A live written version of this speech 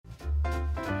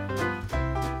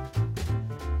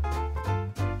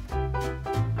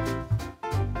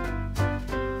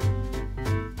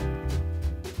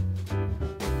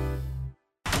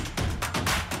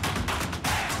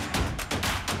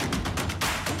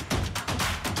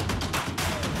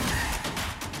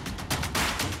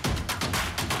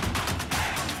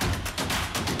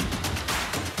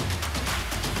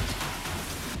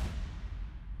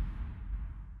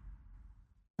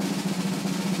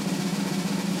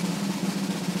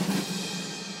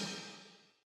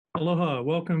Aloha,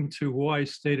 welcome to Hawaii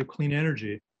State of Clean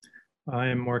Energy. I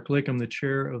am Mark Lake, I'm the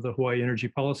chair of the Hawaii Energy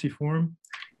Policy Forum,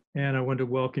 and I want to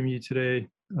welcome you today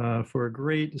for a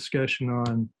great discussion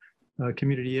on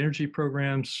community energy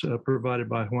programs provided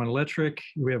by Hawaiian Electric.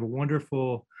 We have a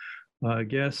wonderful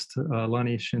guest,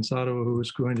 Lani Shinsato, who is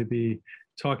going to be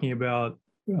talking about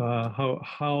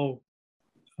how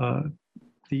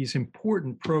these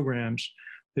important programs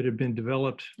that have been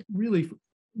developed really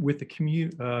with the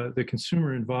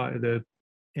consumer the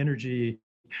energy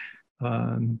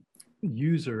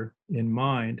user in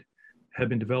mind have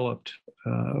been developed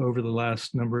over the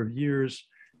last number of years.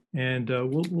 And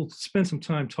we'll spend some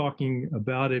time talking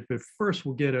about it, but first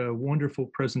we'll get a wonderful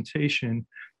presentation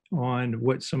on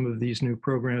what some of these new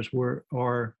programs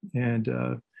are, and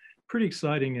pretty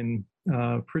exciting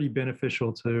and pretty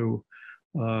beneficial to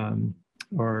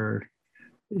our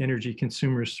energy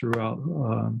consumers throughout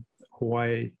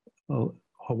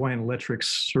Hawaiian Electric's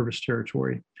service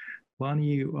territory.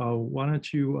 Lani, why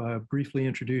don't you briefly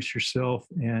introduce yourself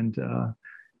and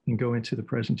go into the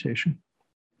presentation?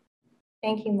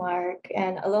 Thank you, Mark,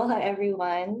 and aloha,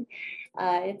 everyone.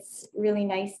 It's really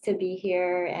nice to be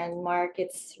here, and Mark,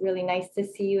 it's really nice to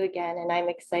see you again, and I'm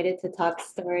excited to talk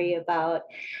story about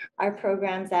our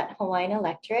programs at Hawaiian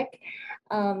Electric.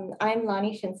 I'm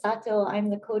Lani Shinsato. I'm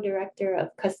the co-director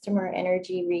of Customer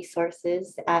Energy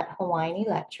Resources at Hawaiian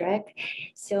Electric.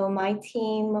 So my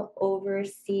team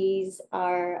oversees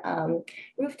our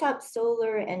rooftop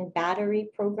solar and battery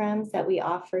programs that we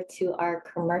offer to our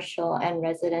commercial and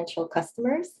residential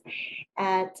customers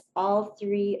at all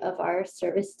three of our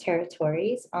service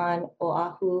territories on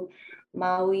Oahu,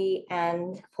 Maui,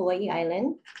 and Hawaii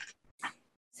Island.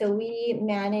 So we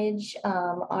manage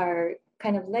our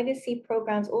kind of legacy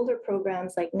programs, older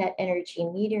programs like net energy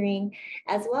metering,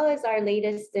 as well as our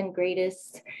latest and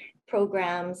greatest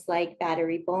programs like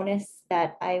Battery Bonus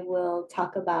that I will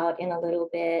talk about in a little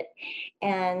bit,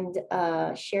 and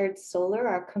Shared Solar,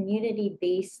 our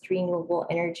community-based renewable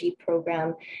energy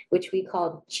program, which we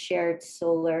call Shared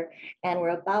Solar. And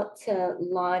we're about to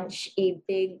launch a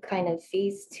big kind of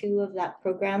phase 2 of that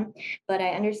program. But I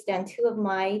understand 2 of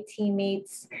my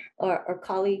teammates or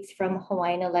colleagues from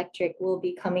Hawaiian Electric will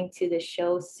be coming to the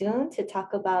show soon to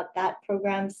talk about that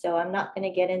program. So I'm not going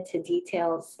to get into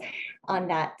details on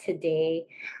that today.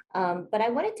 But I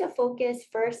wanted to focus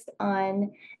first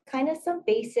on kind of some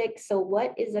basics. So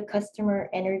what is a customer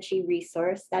energy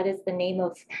resource? That is the name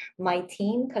of my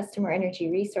team, Customer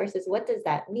Energy Resources. What does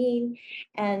that mean?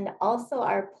 And also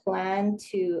our plan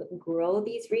to grow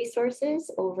these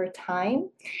resources over time.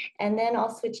 And then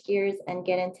I'll switch gears and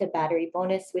get into Battery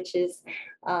Bonus, which is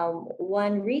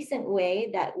one recent way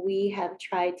that we have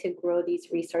tried to grow these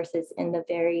resources in the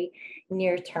very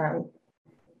near term.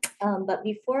 But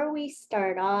before we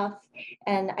start off,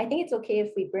 and I think it's okay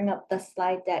if we bring up the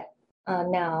slide deck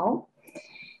now.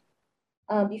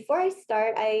 Before I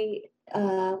start, I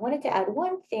wanted to add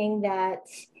one thing that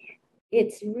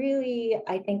it's really,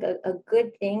 I think, a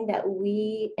good thing that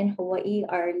we in Hawaii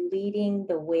are leading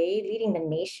the way, leading the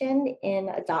nation in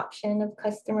adoption of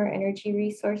customer energy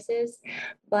resources.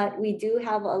 But we do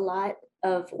have a lot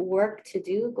of work to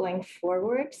do going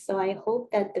forward. So I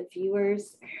hope that the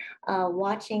viewers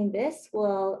watching this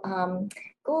will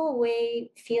go away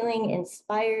feeling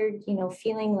inspired,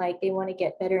 feeling like they want to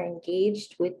get better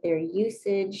engaged with their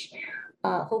usage,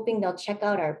 hoping they'll check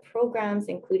out our programs,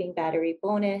 including Battery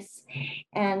Bonus,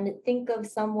 and think of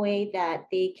some way that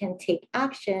they can take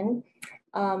action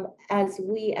as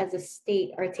we as a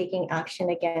state are taking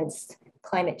action against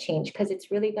climate change, because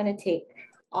it's really going to take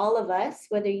all of us,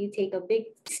 whether you take a big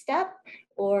step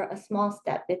or a small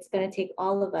step, it's going to take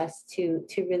all of us to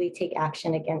really take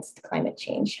action against climate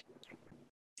change.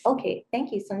 Okay,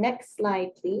 thank you. So next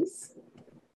slide, please.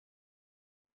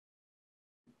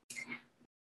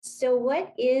 So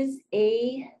what is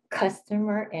a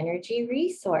customer energy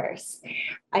resource?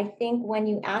 I think when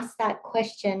you ask that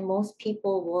question, most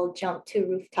people will jump to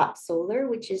rooftop solar,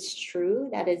 which is true.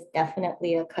 That is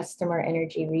definitely a customer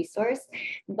energy resource,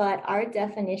 but our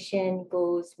definition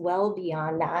goes well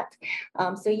beyond that.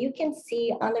 So you can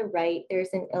see on the right,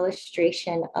 there's an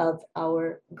illustration of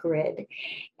our grid.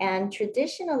 And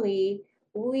traditionally,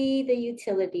 we, the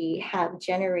utility, have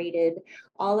generated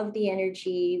all of the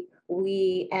energy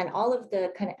and all of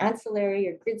the kind of ancillary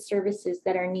or grid services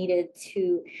that are needed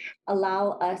to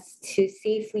allow us to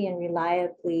safely and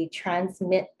reliably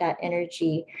transmit that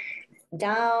energy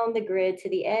down the grid to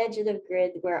the edge of the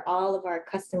grid where all of our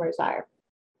customers are.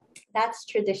 That's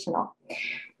traditional.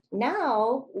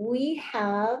 Now we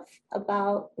have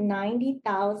about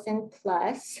 90,000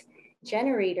 plus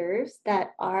generators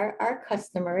that are our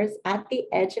customers at the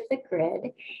edge of the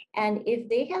grid. And if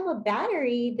they have a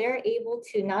battery, they're able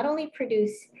to not only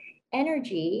produce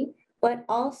energy, but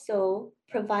also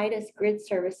provide us grid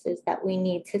services that we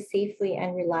need to safely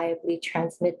and reliably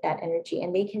transmit that energy,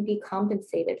 and they can be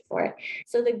compensated for it.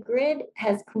 So the grid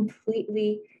has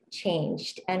completely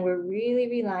changed, and we're really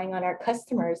relying on our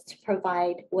customers to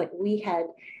provide what we had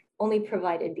only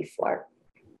provided before.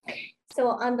 So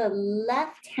on the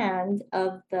left hand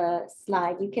of the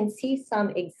slide, you can see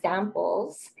some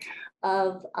examples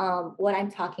of what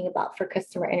I'm talking about for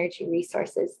customer energy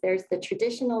resources. There's the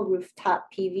traditional rooftop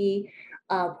PV,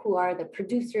 who are the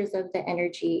producers of the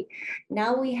energy.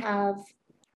 Now we have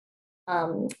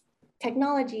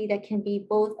technology that can be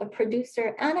both a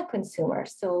producer and a consumer.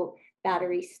 So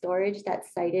battery storage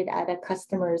that's sited at a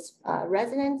customer's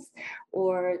residence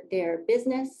or their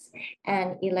business,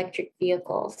 and electric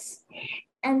vehicles.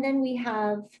 And then we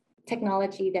have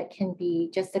technology that can be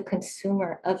just a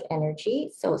consumer of energy.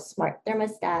 So smart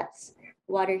thermostats,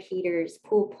 water heaters,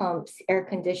 pool pumps, air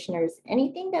conditioners,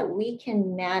 anything that we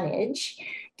can manage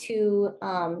to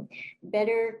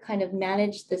better kind of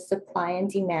manage the supply and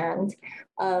demand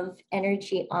of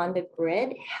energy on the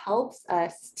grid helps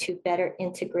us to better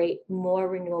integrate more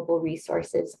renewable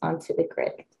resources onto the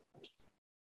grid.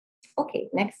 Okay,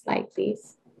 next slide,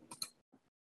 please.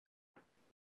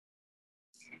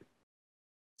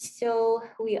 So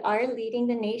we are leading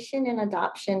the nation in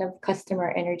adoption of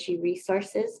customer energy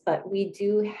resources, but we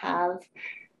do have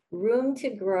room to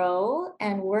grow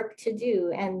and work to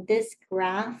do. And this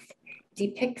graph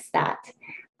depicts that.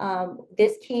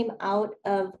 This came out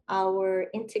of our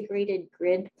integrated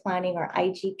grid planning, or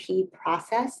IGP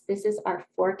process. This is our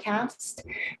forecast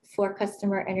for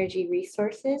customer energy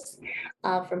resources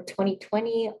from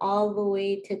 2020 all the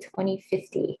way to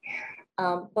 2050.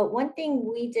 But one thing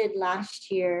we did last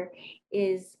year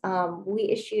is we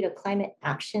issued a climate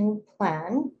action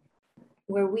plan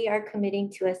where we are committing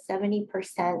to a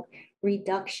 70%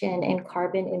 reduction in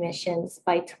carbon emissions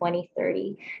by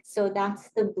 2030. So that's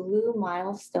the blue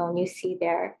milestone you see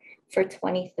there for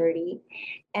 2030.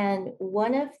 And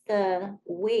one of the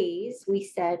ways we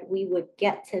said we would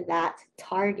get to that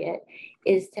target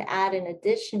is to add an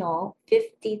additional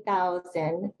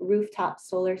 50,000 rooftop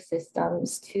solar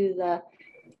systems to the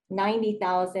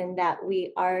 90,000 that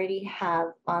we already have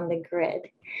on the grid.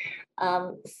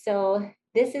 So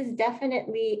this is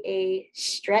definitely a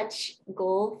stretch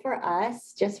goal for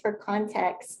us. Just for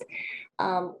context,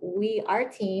 our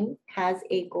team has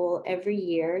a goal every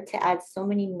year to add so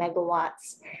many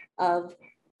megawatts of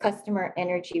customer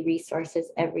energy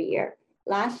resources every year.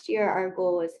 Last year, our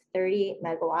goal was 38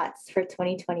 megawatts for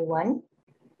 2021.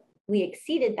 We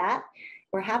exceeded that.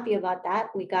 We're happy about that.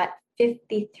 We got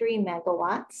 53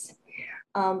 megawatts.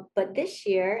 But this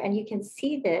year, and you can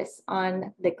see this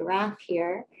on the graph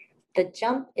here, the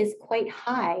jump is quite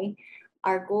high.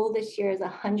 Our goal this year is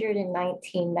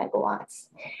 119 megawatts.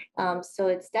 So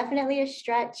it's definitely a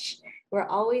stretch. We're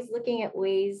always looking at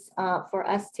ways for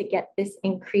us to get this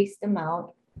increased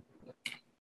amount.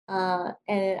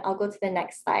 And I'll go to the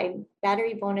next slide.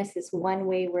 Battery bonus is one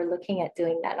way we're looking at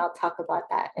doing that. And I'll talk about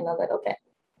that in a little bit.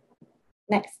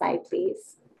 Next slide,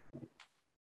 please.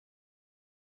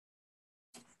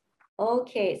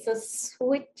 Okay, so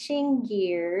switching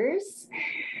gears.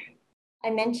 I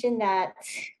mentioned that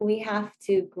we have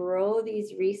to grow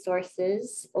these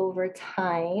resources over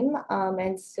time.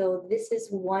 And so this is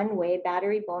one way,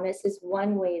 battery bonus is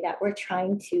one way that we're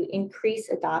trying to increase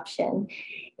adoption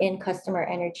in customer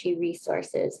energy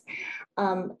resources.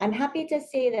 I'm happy to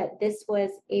say that this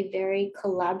was a very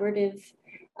collaborative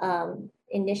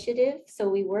initiative. So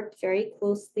we worked very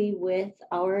closely with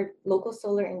our local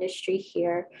solar industry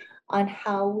here on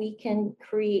how we can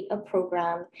create a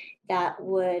program that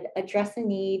would address a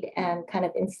need and kind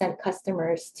of incent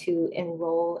customers to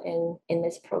enroll in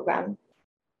this program.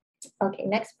 Okay,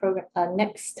 next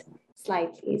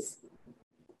slide, please.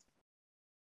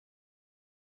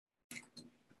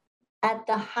 At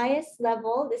the highest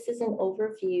level, this is an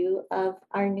overview of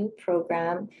our new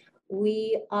program.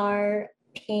 We are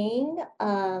paying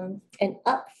an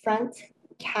upfront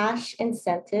cash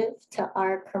incentive to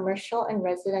our commercial and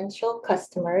residential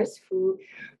customers who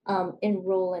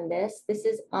enroll in this. This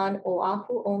is on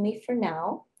Oahu only for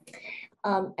now.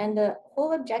 And the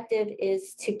whole objective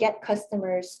is to get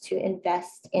customers to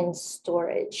invest in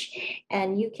storage.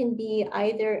 And you can be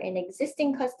either an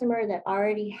existing customer that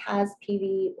already has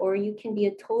PV, or you can be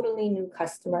a totally new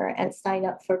customer and sign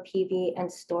up for PV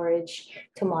and storage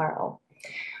tomorrow.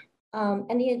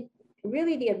 And the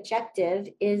really the objective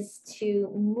is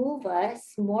to move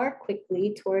us more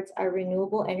quickly towards our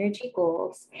renewable energy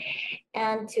goals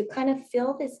and to kind of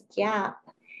fill this gap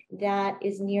that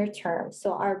is near term.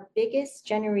 So our biggest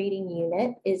generating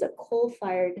unit is a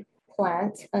coal-fired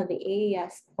plant, the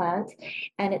AES plant,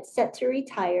 and it's set to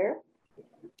retire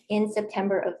in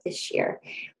September of this year.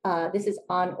 This is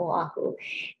on Oahu.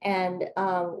 And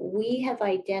we have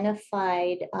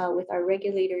identified with our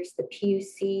regulators, the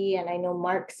PUC, and I know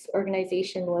Mark's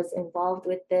organization was involved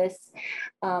with this,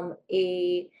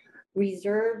 a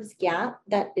reserves gap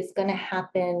that is going to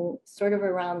happen sort of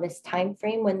around this time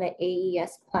frame when the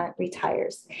AES plant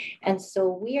retires. And so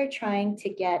we are trying to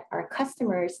get our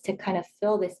customers to kind of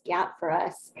fill this gap for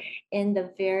us in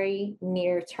the very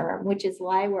near term, which is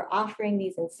why we're offering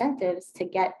these incentives to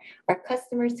get our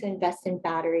customers to invest in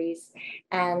batteries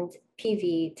and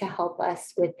PV to help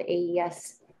us with the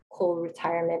AES coal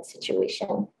retirement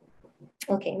situation.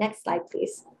 Okay, next slide,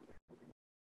 please.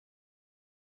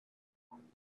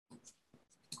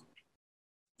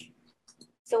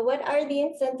 So what are the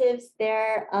incentives?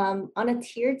 They're on a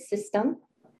tiered system.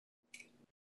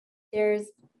 There's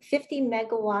 50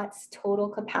 megawatts total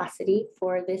capacity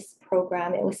for this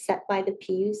program. It was set by the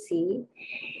PUC.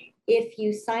 If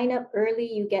you sign up early,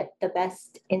 you get the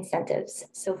best incentives.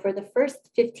 So for the first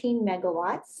 15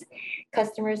 megawatts,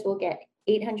 customers will get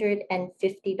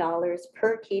 $850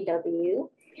 per kW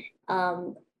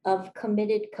of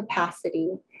committed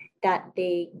capacity that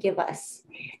they give us.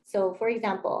 So for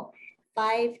example,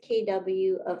 5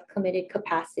 kW of committed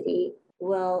capacity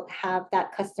will have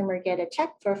that customer get a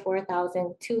check for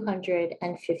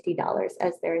 $4,250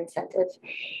 as their incentive.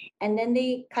 And then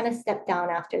they kind of step down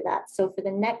after that. So for the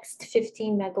next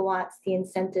 15 megawatts, the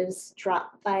incentives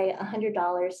drop by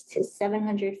 $100 to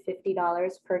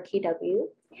 $750 per kW.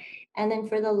 And then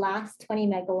for the last 20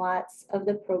 megawatts of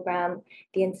the program,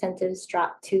 the incentives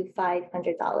drop to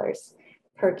 $500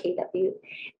 per kW.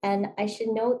 And I should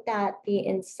note that the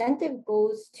incentive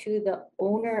goes to the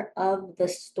owner of the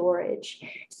storage.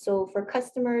 So for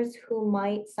customers who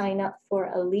might sign up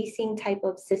for a leasing type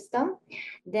of system,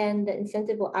 then the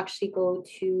incentive will actually go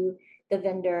to the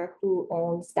vendor who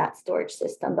owns that storage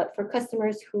system. But for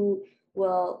customers who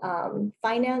will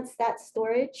finance that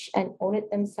storage and own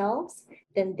it themselves,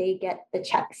 then they get the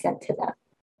check sent to them.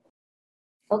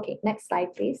 Okay, next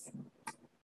slide, please.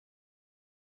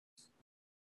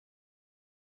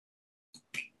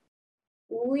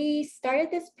 We started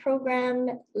this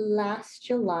program last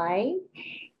July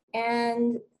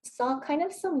and saw kind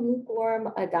of some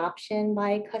lukewarm adoption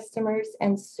by customers.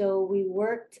 And so we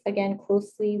worked again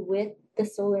closely with the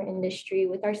solar industry,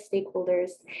 with our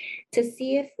stakeholders, to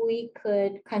see if we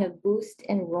could kind of boost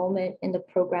enrollment in the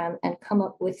program and come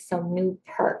up with some new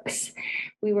perks.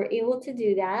 We were able to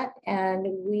do that, and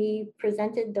we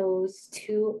presented those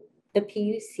to the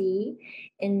PUC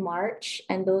in March,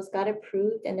 and those got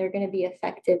approved, and they're going to be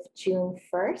effective June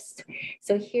 1st.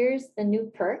 So here's the new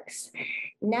perks.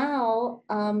 Now,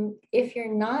 if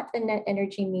you're not a net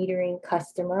energy metering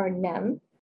customer or NEM,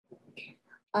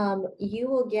 you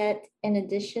will get an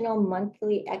additional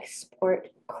monthly export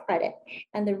credit.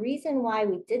 And the reason why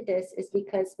we did this is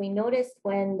because we noticed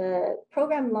when the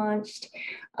program launched,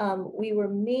 we were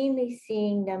mainly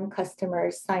seeing NEM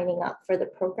customers signing up for the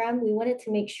program. We wanted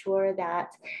to make sure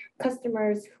that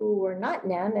customers who were not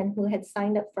NEM and who had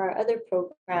signed up for our other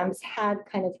programs had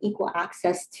kind of equal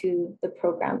access to the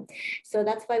program. So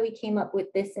that's why we came up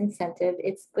with this incentive.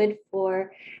 It's good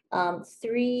for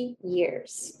 3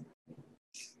 years.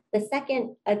 The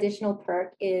second additional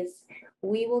perk is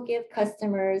we will give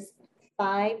customers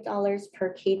 $5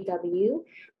 per kW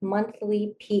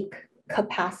monthly peak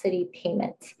capacity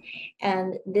payment.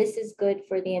 And this is good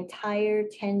for the entire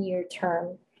 10-year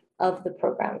term of the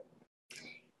program.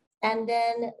 And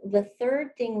then the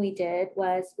third thing we did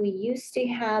was we used to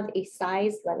have a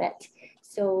size limit.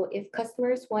 So if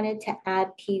customers wanted to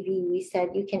add PV, we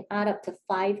said you can add up to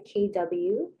 5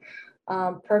 kW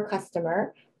per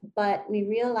customer. But we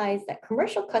realized that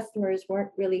commercial customers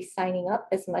weren't really signing up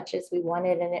as much as we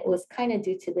wanted, and it was kind of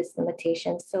due to this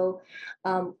limitation. So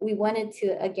we wanted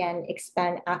to, again,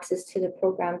 expand access to the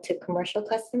program to commercial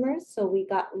customers. So we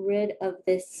got rid of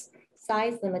this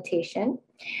size limitation.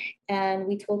 And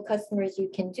we told customers you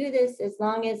can do this as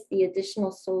long as the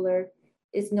additional solar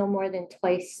is no more than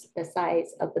twice the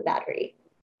size of the battery.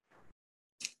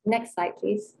 Next slide,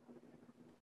 please.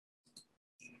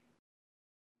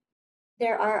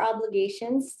 There are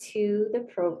obligations to the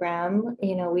program.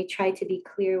 You know, we try to be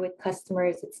clear with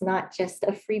customers. It's not just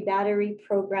a free battery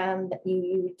program that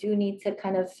you do need to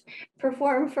kind of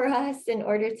perform for us in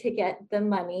order to get the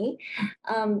money.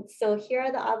 So here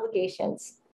are the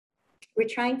obligations. we're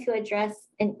trying to address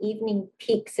an evening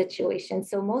peak situation.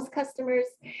 So most customers,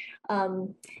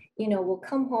 will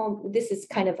come home. This is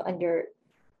kind of under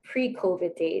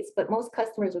pre-COVID days, but most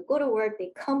customers would go to work,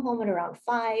 they come home at around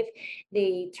 5,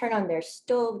 they turn on their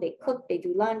stove, they cook, they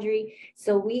do laundry.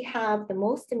 So we have the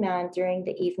most demand during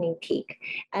the evening peak,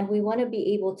 and we want to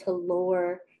be able to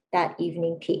lower that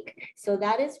evening peak. So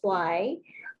that is why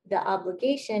the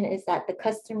obligation is that the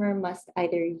customer must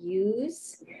either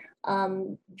use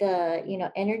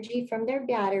the energy from their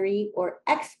battery or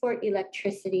export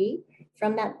electricity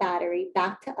from that battery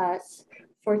back to us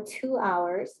for 2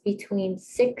 hours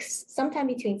sometime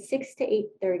between 6 to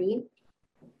 8:30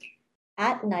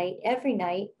 at night, every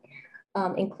night,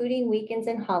 including weekends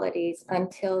and holidays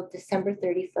until December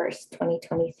 31st,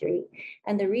 2023.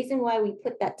 And the reason why we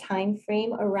put that time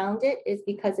frame around it is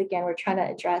because, again, we're trying to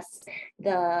address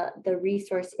the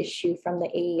resource issue from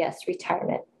the AES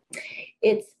retirement.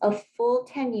 It's a full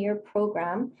 10-year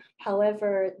program.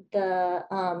 However, the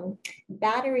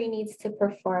battery needs to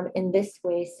perform in this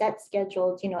way, set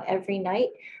scheduled, every night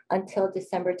until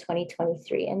December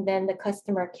 2023. And then the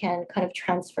customer can kind of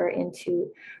transfer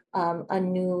into a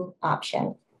new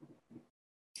option.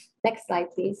 Next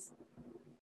slide, please.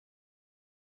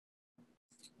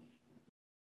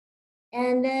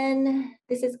 And then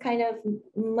this is kind of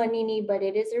money, but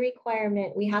it is a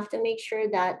requirement. We have to make sure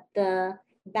that the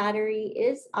battery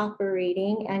is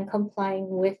operating and complying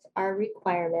with our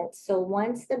requirements. So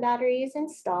once the battery is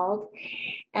installed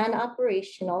and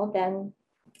operational, then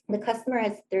the customer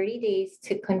has 30 days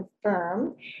to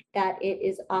confirm that it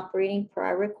is operating per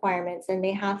our requirements, and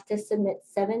they have to submit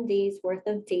 7 days worth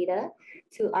of data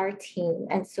to our team.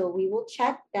 And so we will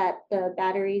check that the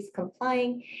battery is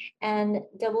complying and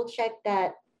double check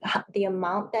that the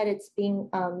amount that it's being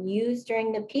used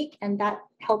during the peak, and that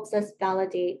helps us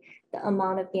validate the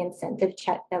amount of the incentive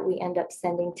check that we end up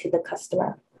sending to the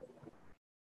customer.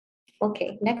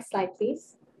 Okay, next slide,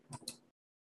 please.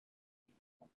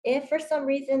 If for some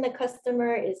reason the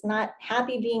customer is not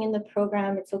happy being in the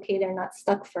program, it's okay, they're not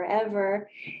stuck forever.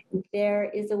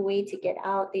 There is a way to get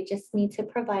out. They just need to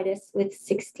provide us with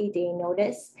 60-day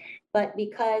notice. But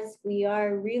because we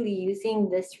are really using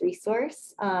this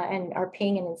resource and are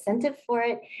paying an incentive for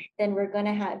it, then we're going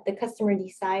to have the customer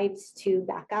decides to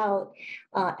back out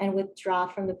and withdraw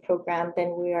from the program,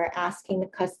 then we are asking the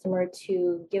customer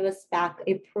to give us back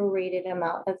a prorated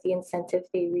amount of the incentive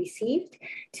they received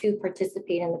to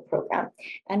participate in the program.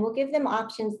 And we'll give them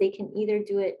options. They can either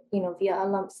do it, via a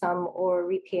lump sum or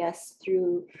repay us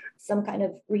through some kind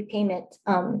of repayment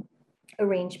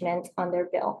arrangement on their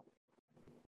bill.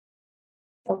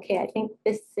 Okay, I think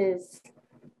this is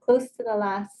close to the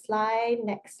last slide.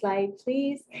 Next slide,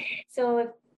 please. So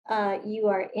if you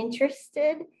are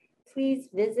interested, please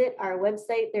visit our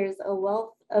website. There's a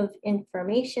wealth of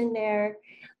information there,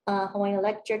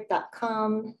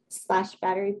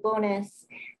 hawaiianelectric.com/battery bonus.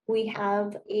 We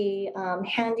have a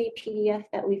handy PDF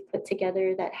that we've put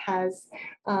together that has,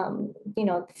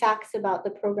 facts about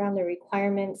the program, the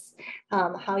requirements,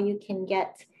 how you can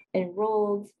get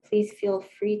enrolled. Please feel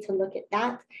free to look at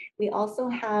that. We also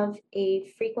have a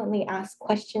frequently asked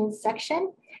questions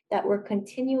section that we're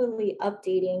continually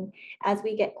updating as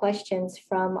we get questions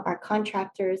from our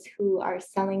contractors who are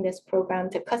selling this program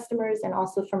to customers and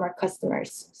also from our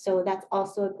customers. So that's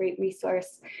also a great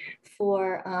resource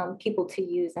for people to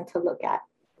use and to look at.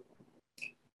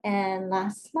 And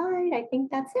last slide, I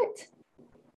think that's it.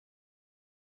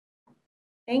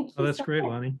 Thank you. Oh, that's great,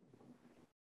 Lonnie.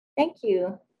 Thank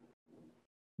you.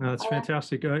 No, that's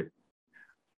fantastic. There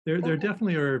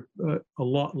definitely are a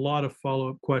lot of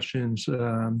follow-up questions.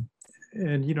 And,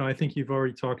 I think you've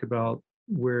already talked about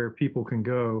where people can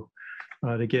go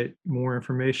to get more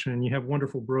information. And you have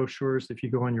wonderful brochures. If you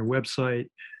go on your website,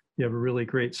 you have a really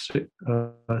great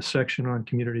section on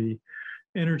community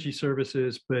energy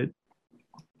services. But,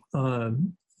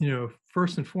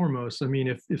 first and foremost, I mean,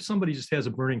 if somebody just has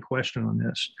a burning question on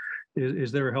this,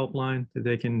 is there a helpline that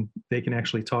they can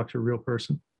actually talk to a real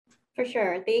person? For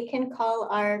sure. They can call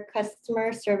our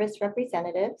customer service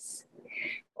representatives,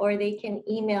 or they can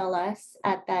email us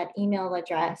at that email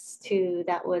address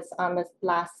that was on the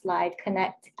last slide,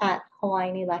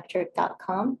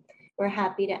 connect@hawaiianelectric.com. We're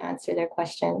happy to answer their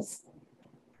questions.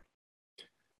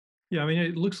 Yeah, I mean,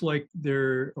 it looks like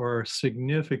there are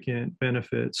significant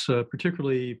benefits,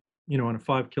 particularly, on a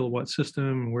 5 kilowatt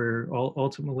system where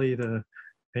ultimately the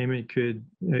payment could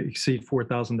exceed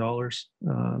 $4,000.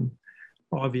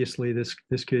 Obviously, this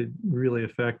could really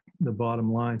affect the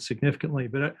bottom line significantly.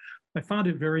 But I found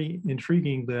it very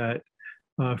intriguing that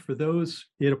for those,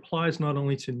 it applies not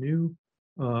only to new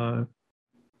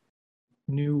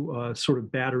sort of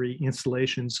battery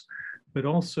installations, but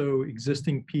also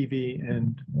existing PV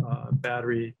and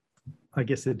battery, I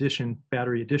guess,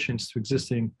 battery additions to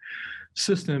existing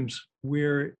systems,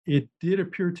 where it did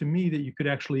appear to me that you could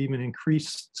actually even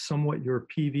increase somewhat your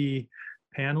PV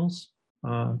panels.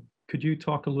 Could you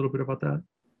talk a little bit about that?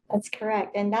 That's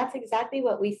correct. And that's exactly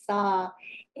what we saw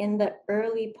in the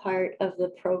early part of the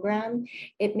program.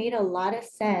 It made a lot of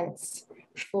sense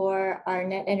for our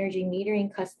net energy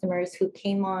metering customers who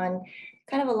came on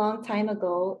kind of a long time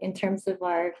ago in terms of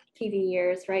our PV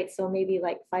years, right? So maybe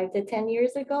like 5 to 10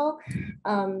 years ago,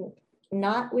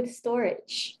 not with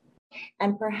storage.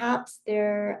 And perhaps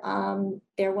they're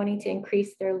wanting to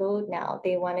increase their load now.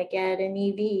 They want to get an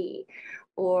EV,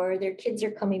 or their kids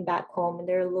are coming back home and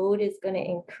their load is going to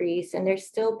increase, and they're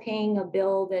still paying a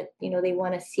bill that they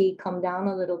want to see come down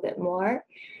a little bit more.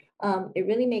 It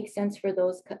really makes sense for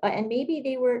those, and maybe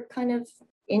they were kind of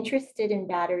interested in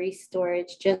battery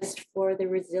storage just for the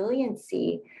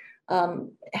resiliency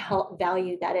health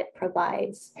value that it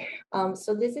provides.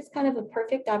 So this is kind of a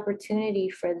perfect opportunity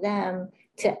for them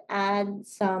to add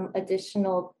some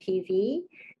additional PV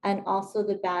and also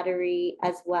the battery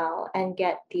as well and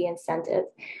get the incentive.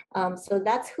 So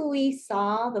that's who we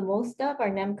saw the most of, our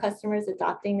NEM customers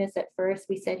adopting this at first.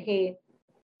 We said, hey,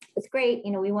 it's great,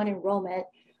 we want enrollment,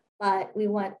 but we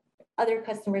want other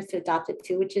customers to adopt it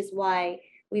too, which is why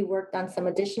we worked on some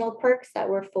additional perks that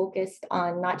were focused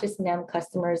on not just NEM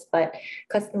customers, but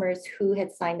customers who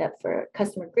had signed up for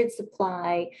customer grid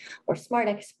supply or smart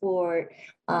export,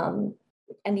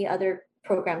 and the other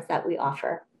programs that we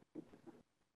offer.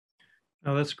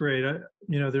 Oh, that's great.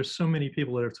 There's so many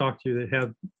people that I've talked to that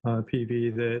have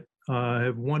PV that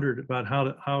have wondered about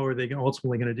how are they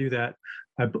ultimately going to do that.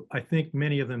 I think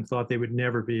many of them thought they would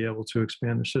never be able to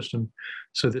expand their system.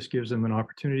 So this gives them an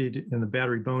opportunity and the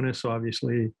battery bonus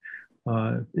obviously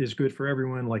is good for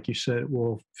everyone. Like you said, it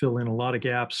will fill in a lot of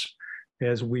gaps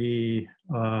as we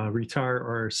retire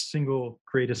our single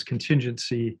greatest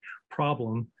contingency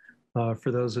problem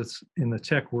for those that's in the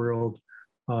tech world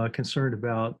concerned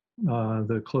about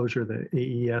the closure of the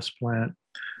AES plant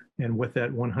and what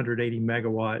that 180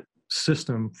 megawatt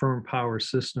system, firm power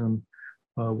system,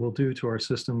 will do to our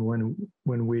system when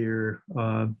we're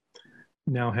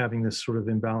now having this sort of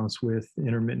imbalance with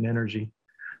intermittent energy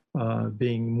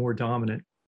being more dominant,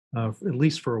 at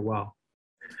least for a while.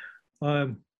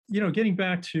 Getting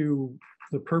back to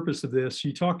the purpose of this,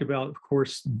 you talked about, of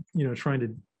course, trying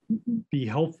to be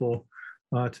helpful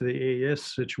to the AES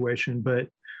situation, but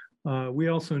we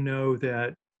also know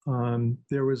that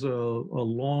there was a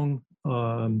long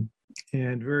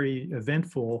and very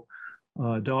eventful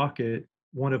docket,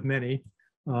 one of many,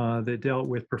 that dealt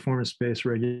with performance-based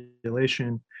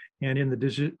regulation. And in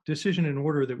the decision and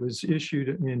order that was issued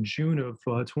in June of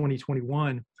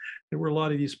 2021, there were a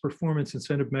lot of these performance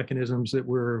incentive mechanisms that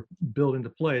were built into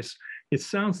place. It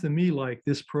sounds to me like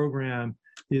this program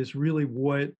is really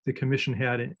what the commission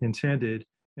had intended,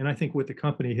 and I think what the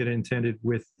company had intended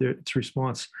with its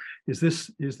response. Is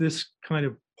this kind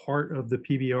of part of the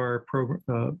PBR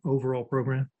program, overall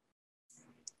program?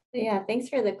 Yeah, thanks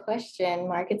for the question,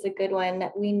 Mark. It's a good one.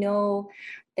 We know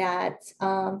that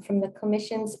from the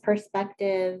commission's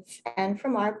perspective and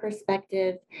from our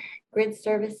perspective, grid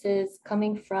services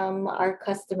coming from our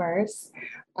customers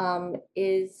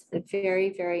is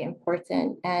very, very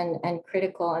important and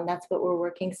critical. And that's what we're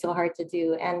working so hard to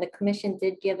do. And the commission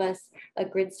did give us a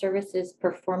grid services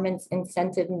performance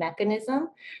incentive mechanism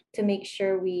to make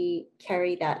sure we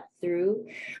carry that through.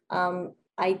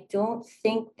 I don't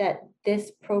think that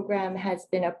this program has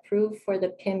been approved for the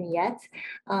PIM yet,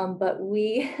 but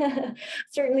we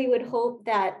certainly would hope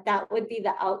that that would be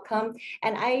the outcome.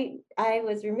 And I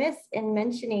was remiss in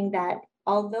mentioning that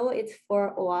although it's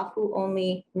for Oahu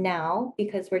only now,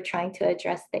 because we're trying to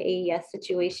address the AES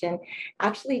situation,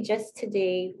 actually just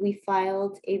today we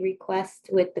filed a request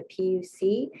with the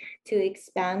PUC to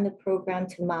expand the program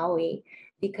to Maui,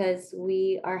 because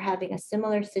we are having a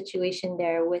similar situation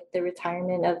there with the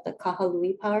retirement of the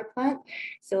Kahului power plant.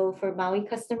 So for Maui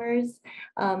customers,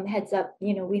 heads up,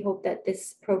 we hope that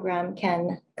this program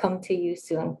can come to you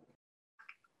soon.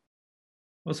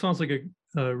 Well, it sounds like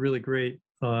a really great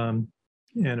and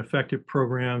effective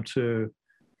program to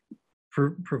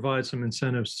provide some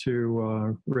incentives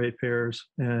to ratepayers,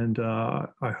 and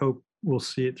I hope we'll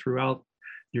see it throughout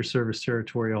your service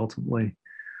territory ultimately.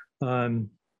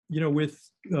 With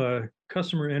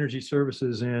customer energy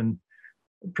services, and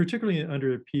particularly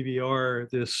under PBR,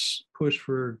 this push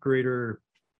for greater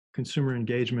consumer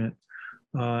engagement,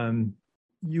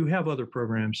 you have other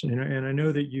programs, and I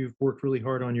know that you've worked really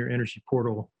hard on your energy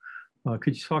portal.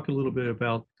 Could you talk a little bit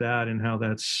about that and how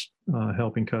that's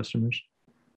helping customers?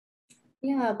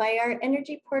 Yeah, by our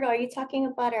energy portal, are you talking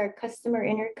about our customer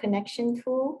interconnection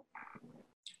tool?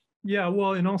 Yeah,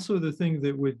 well, and also the thing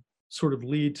that would sort of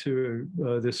lead to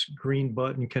this green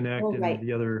button connect Oh, and right.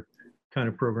 the other kind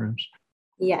of programs.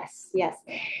 Yes, yes.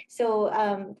 So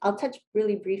I'll touch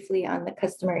really briefly on the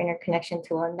customer interconnection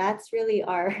tool, and that's really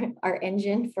our our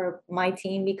engine for my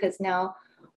team because now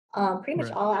pretty much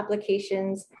Right. all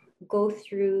applications go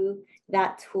through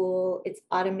that tool. It's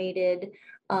automated.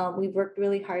 We've worked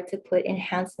really hard to put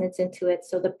enhancements into it.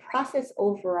 So the process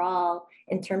overall,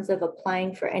 in terms of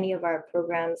applying for any of our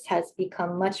programs, has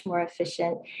become much more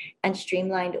efficient and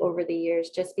streamlined over the years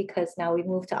just because now we've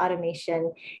moved to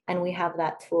automation and we have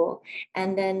that tool.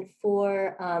 And then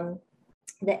for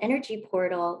the energy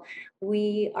portal,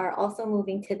 we are also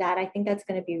moving to that. I think that's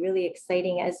going to be really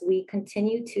exciting as we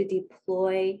continue to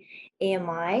deploy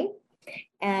AMI.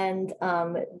 And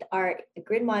our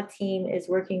grid mod team is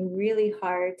working really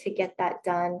hard to get that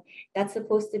done. That's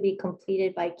supposed to be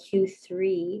completed by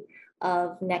Q3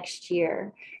 of next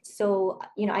year. So,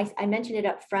 I mentioned it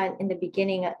up front in the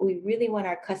beginning. We really want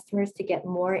our customers to get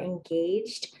more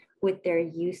engaged with their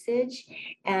usage.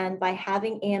 And by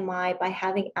having AMI, by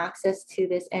having access to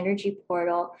this energy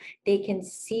portal, they can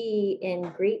see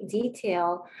in great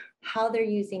detail how they're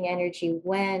using energy,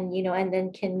 when, and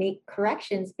then can make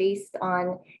corrections based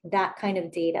on that kind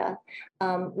of data.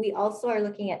 We also are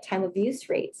looking at time of use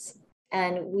rates,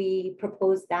 and we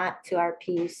propose that to our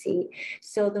PUC.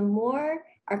 So the more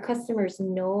our customers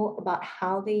know about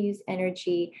how they use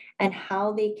energy and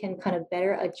how they can kind of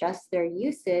better adjust their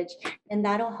usage, and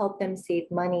that'll help them save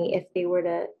money if they were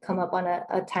to come up on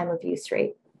a time of use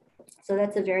rate. So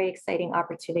that's a very exciting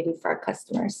opportunity for our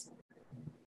customers.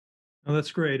 Oh,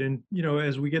 that's great. And,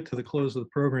 as we get to the close of the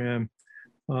program,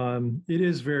 it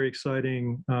is very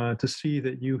exciting to see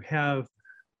that you have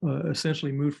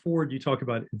essentially moved forward. You talk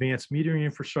about advanced metering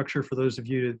infrastructure for those of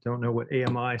you that don't know what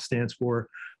AMI stands for,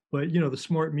 but, the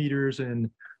smart meters and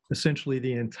essentially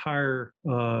the entire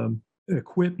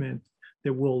equipment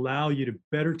that will allow you to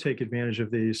better take advantage of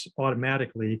these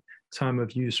automatically, time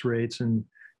of use rates, and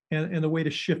the way to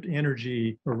shift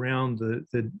energy around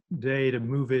the day to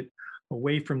move it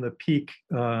away from the peak,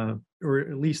 or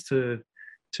at least to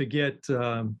get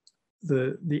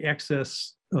the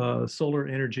excess solar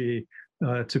energy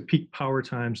to peak power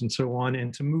times and so on,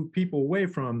 and to move people away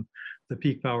from the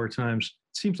peak power times.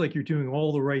 It seems like you're doing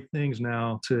all the right things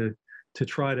now to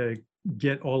try to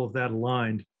get all of that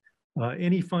aligned.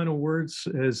 Any final words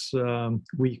as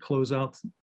we close out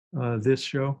this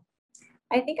show?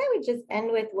 I think I would just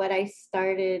end with what I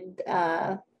started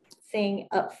saying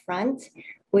up front,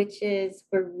 which is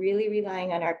we're really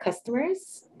relying on our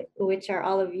customers, which are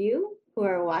all of you who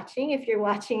are watching, if you're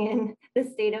watching in the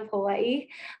state of Hawaii,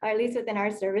 or at least within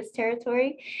our service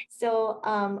territory. So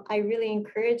I really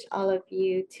encourage all of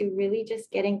you to really just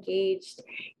get engaged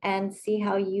and see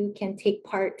how you can take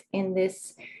part in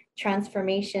this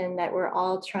transformation that we're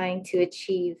all trying to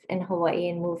achieve in Hawaii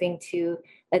and moving to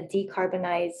a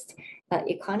decarbonized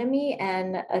economy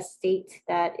and a state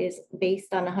that is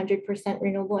based on 100%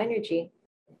 renewable energy.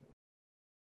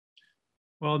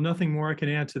 Well, nothing more I can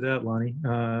add to that, Lonnie.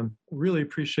 Really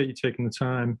appreciate you taking the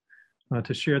time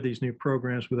to share these new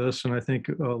programs with us. And I think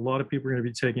a lot of people are going to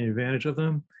be taking advantage of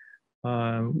them.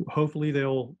 Hopefully,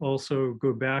 they'll also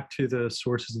go back to the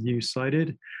sources that you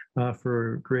cited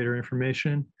for greater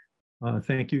information.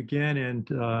 Thank you again. And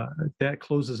that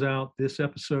closes out this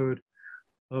episode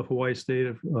of Hawaii State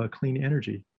of Clean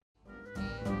Energy.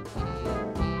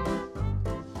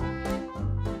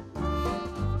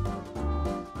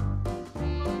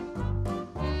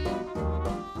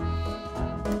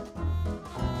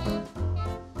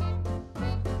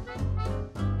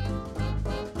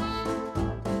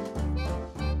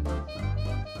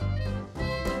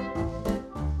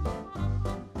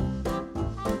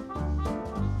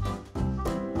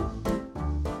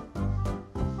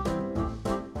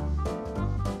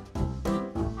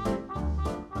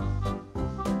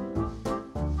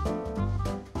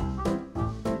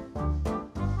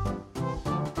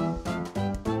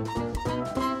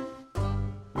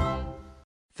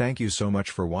 Thank you so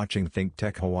much for watching Think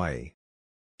Tech Hawaii.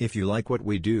 If you like what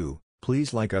we do,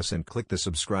 please like us and click the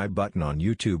subscribe button on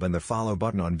YouTube and the follow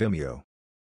button on Vimeo.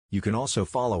 You can also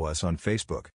follow us on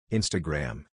Facebook,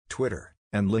 Instagram, Twitter,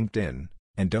 and LinkedIn,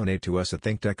 and donate to us at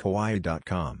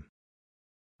thinktechhawaii.com.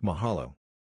 Mahalo.